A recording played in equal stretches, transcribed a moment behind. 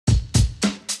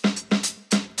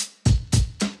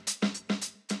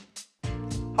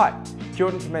Hi,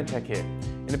 Jordan from ENTTEC here.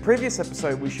 In the previous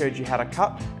episode we showed you how to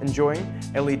cut and join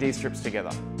LED strips together.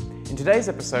 In today's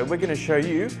episode we're going to show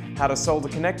you how to solder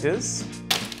connectors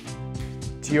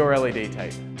to your LED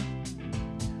tape.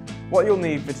 What you'll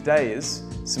need for today is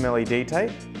some LED tape.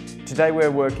 Today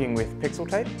we're working with pixel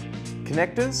tape,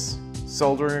 connectors,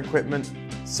 soldering equipment,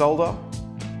 solder,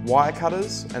 wire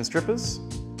cutters and strippers,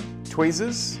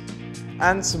 tweezers,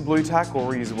 and some blue tack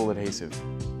or reusable adhesive.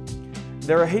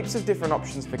 There are heaps of different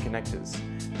options for connectors,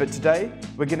 but today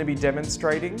we're going to be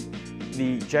demonstrating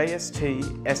the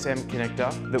JST SM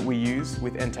connector that we use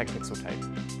with ENTTEC pixel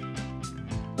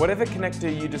tape. Whatever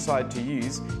connector you decide to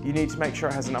use, you need to make sure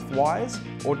it has enough wires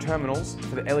or terminals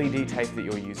for the LED tape that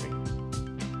you're using.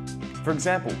 For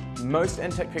example, most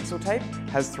ENTTEC pixel tape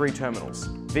has 3 terminals: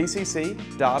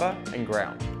 VCC, data, and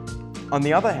ground. On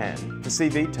the other hand, for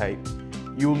CV tape,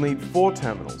 you will need 4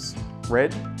 terminals: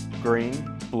 red, green,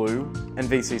 blue, and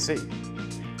VCC.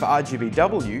 For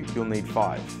RGBW, you'll need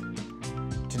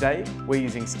 5. Today, we're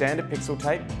using standard pixel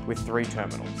tape with 3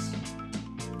 terminals.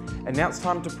 And now it's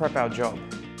time to prep our job.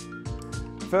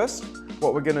 First,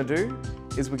 what we're going to do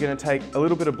is we're going to take a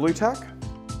little bit of blue tack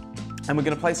and we're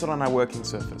going to place it on our working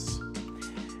surface.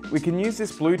 We can use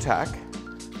this blue tack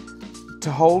to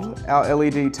hold our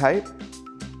LED tape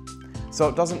so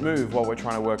it doesn't move while we're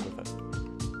trying to work with it.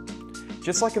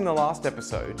 Just like in the last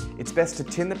episode, it's best to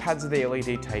tin the pads of the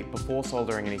LED tape before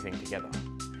soldering anything together.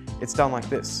 It's done like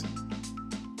this.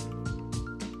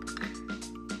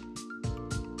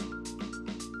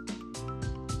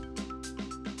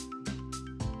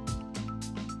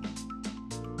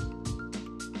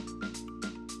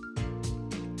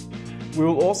 We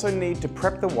will also need to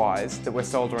prep the wires that we're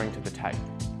soldering to the tape.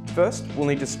 First, we'll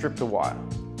need to strip the wire.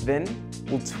 Then,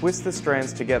 we'll twist the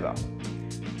strands together.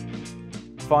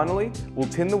 Finally, we'll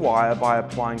tin the wire by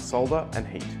applying solder and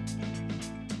heat.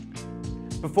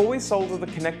 Before we solder the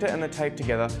connector and the tape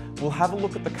together, we'll have a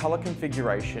look at the colour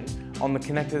configuration on the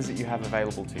connectors that you have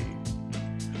available to you.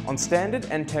 On standard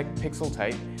ENTTEC pixel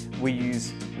tape, we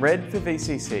use red for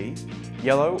VCC,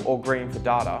 yellow or green for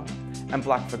data, and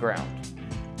black for ground.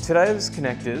 Today's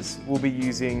connectors will be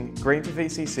using green for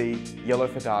VCC, yellow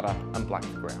for data, and black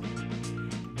for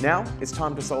ground. Now it's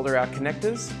time to solder our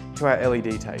connectors to our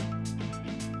LED tape.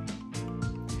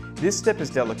 This step is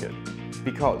delicate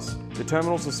because the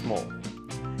terminals are small.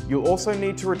 You'll also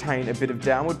need to retain a bit of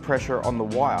downward pressure on the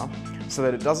wire so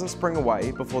that it doesn't spring away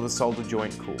before the solder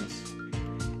joint cools.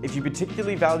 If you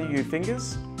particularly value your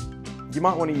fingers, you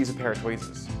might want to use a pair of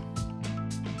tweezers.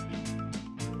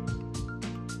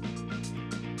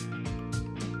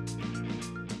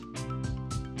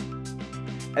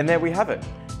 And there we have it.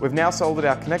 We've now soldered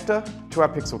our connector to our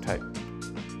pixel tape.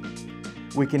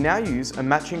 We can now use a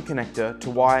matching connector to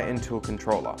wire into a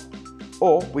controller.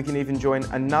 Or we can even join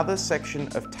another section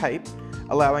of tape,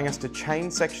 allowing us to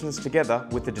chain sections together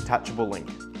with a detachable link.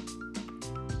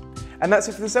 And that's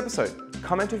it for this episode.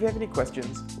 Comment if you have any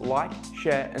questions, like,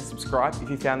 share, and subscribe if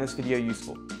you found this video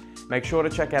useful. Make sure to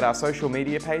check out our social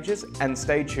media pages and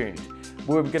stay tuned.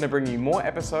 We're going to bring you more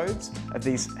episodes of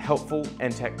these helpful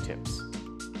ENTTEC tips.